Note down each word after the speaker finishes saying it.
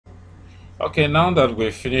Okay, now that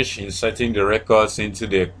we've finished inserting the records into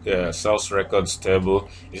the sales records table,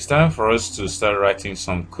 it's time for us to start writing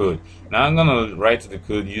some code. Now I'm gonna write the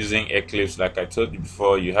code using Eclipse. Like I told you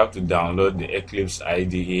before, you have to download the Eclipse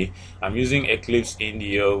IDE. I'm using Eclipse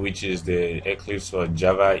Indio, which is the Eclipse for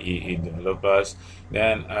Java EE developers.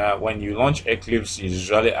 Then when you launch Eclipse, it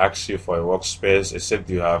usually asks you for a workspace, except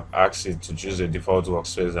you have asked it to choose a default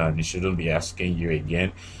workspace and it shouldn't be asking you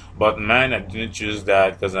again. But mine, I didn't choose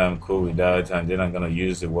that because I'm cool with that, and then I'm gonna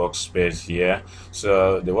use the workspace here.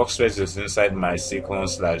 So the workspace is inside my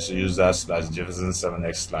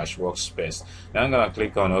 /user/jefferson7x/workspace. Then I'm gonna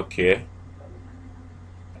click on OK,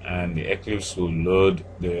 and the Eclipse will load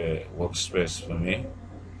the workspace for me.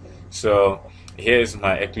 So here's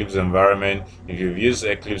my Eclipse environment. If you've used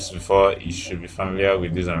Eclipse before, you should be familiar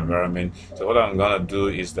with this environment. So what I'm gonna do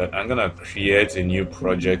is that I'm gonna create a new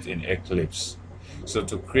project in Eclipse. So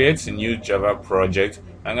to create a new Java project,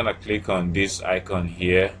 I'm gonna click on this icon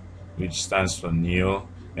here, which stands for new,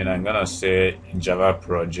 and I'm gonna say Java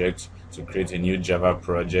project to create a new Java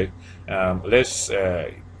project. Let's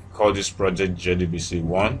call this project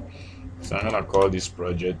JDBC1. So I'm gonna call this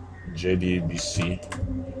project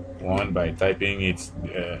JDBC1 by typing it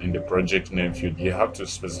in the project name field. You have to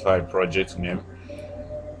specify project name.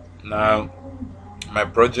 Now my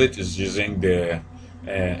project is using the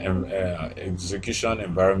execution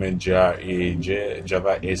environment Java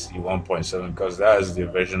SE 1.7 because that's the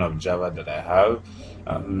version of Java that I have.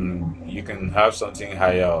 You can have something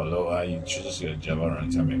higher or lower. You choose your Java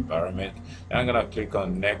runtime environment. I'm gonna click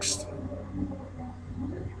on next,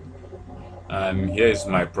 and here is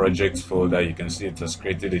my project folder. You can see it has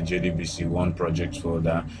created a JDBC1 project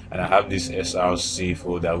folder, and I have this SRC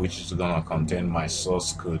folder which is gonna contain my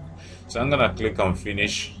source code. So I'm gonna click on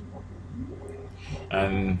finish,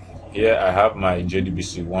 and here I have my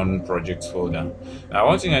JDBC1 project folder. Now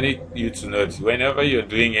one thing I need you to note, whenever you're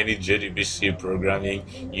doing any JDBC programming,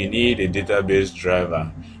 you need a database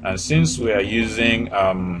driver, and since we are using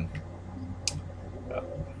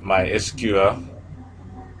MySQL,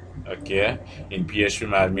 okay, in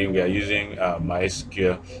PHPMadmin we are using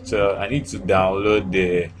MySQL, so I need to download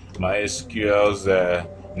the MySQL's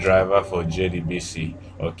driver for JDBC.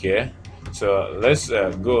 Okay, so let's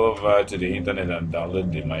go over to the internet and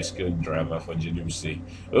download the MySQL driver for JDBC.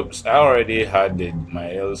 Oops, I already had the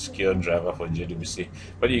MySQL driver for JDBC,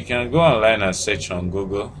 but you can go online and search on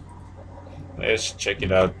Google. Let's check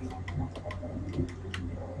it out.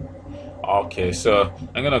 Okay, so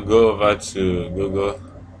I'm gonna go over to Google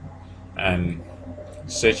and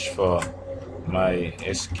search for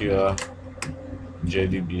MySQL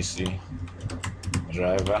JDBC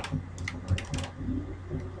driver.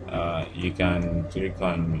 You can click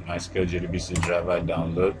on MySQL JDBC driver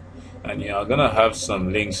download, and you are gonna have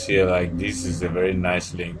some links here. Like this is a very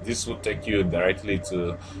nice link. This will take you directly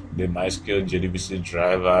to the MySQL JDBC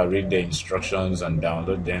driver. Read the instructions and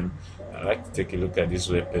download them. I'd like to take a look at this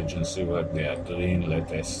web page and see what they are doing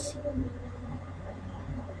latest.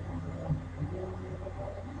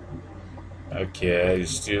 Okay,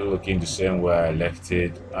 it's still looking the same way I left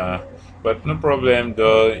it, but no problem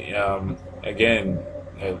though. Again,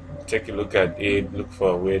 take a look at it, look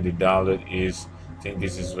for where the download is. I think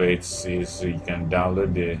this is where it is, so you can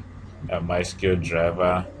download the MySQL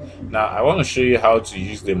driver. Now I want to show you how to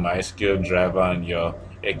use the MySQL driver on your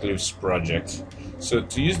Eclipse project. So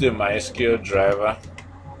to use the MySQL driver,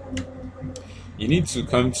 you need to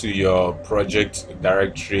come to your project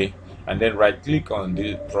directory and then right click on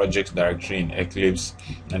the project directory in Eclipse,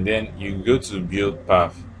 and then you go to build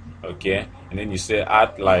path, okay, and then you say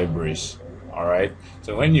add libraries. Alright,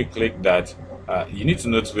 so when you click that, you need to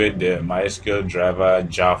note where the MySQL driver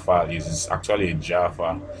jar file is. It's actually a jar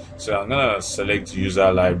file. So I'm gonna select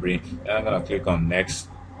user library, and I'm gonna click on next,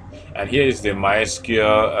 and here is the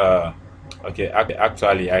MySQL. Okay,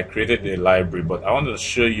 actually I created the library, but I want to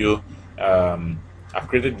show you I've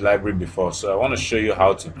created the library before, so I want to show you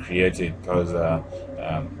how to create it, because I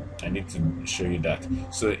need to show you that.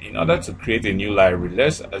 So in order to create a new library,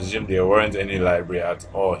 let's assume there weren't any library at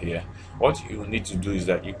all here. What you need to do is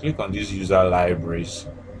that you click on these user libraries,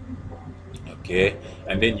 okay,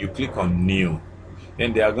 and then you click on new.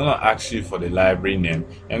 Then they are going to ask you for the library name.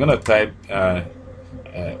 I'm going to type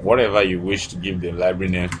whatever you wish to give the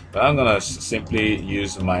library name, but I'm going to simply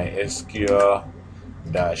use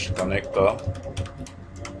MySQL-connector.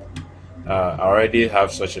 I already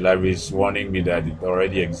have such a library. It's warning me that it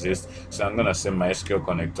already exists, so I'm gonna say MySQL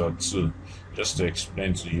connector 2 just to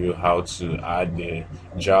explain to you how to add the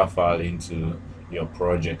jar file into your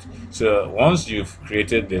project. So once you've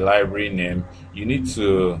created the library name, you need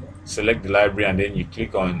to select the library and then you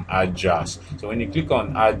click on add jars. So when you click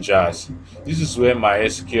on add jars, this is where my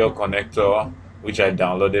SQL connector, which I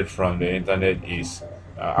downloaded from the internet, is.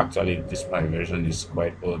 Actually, this my version is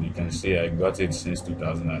quite old. You can see I got it since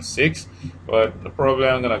 2006, but no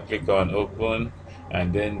problem. I'm gonna click on open,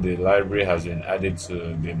 and then the library has been added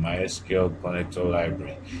to the MySQL connector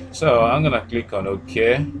library. So I'm gonna click on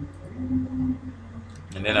OK, and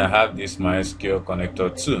then I have this MySQL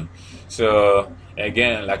connector too. So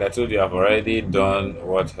again, like I told you, I've already done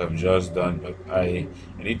what I've just done, but I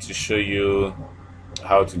need to show you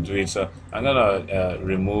how to do it. So I'm gonna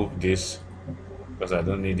remove this because I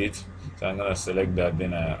don't need it. So I'm gonna select that,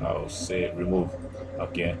 then I'll say remove.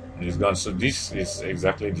 Okay, and it's gone. So this is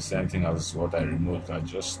exactly the same thing as what I removed. I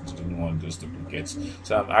just didn't want those duplicates.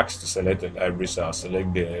 So I'm asked to select the library, so I'll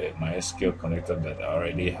select the MySQL connector that I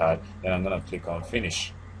already had. Then I'm gonna click on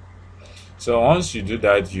finish. So once you do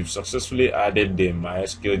that, you've successfully added the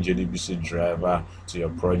MySQL JDBC driver to your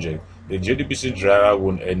project. The JDBC driver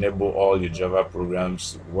will enable all your Java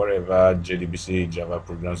programs, whatever JDBC Java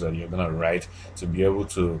programs that you're going to write, to be able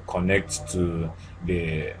to connect to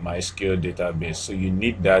the MySQL database. So you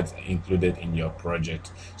need that included in your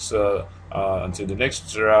project. So until the next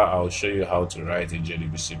tutorial, I'll show you how to write a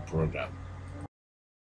JDBC program.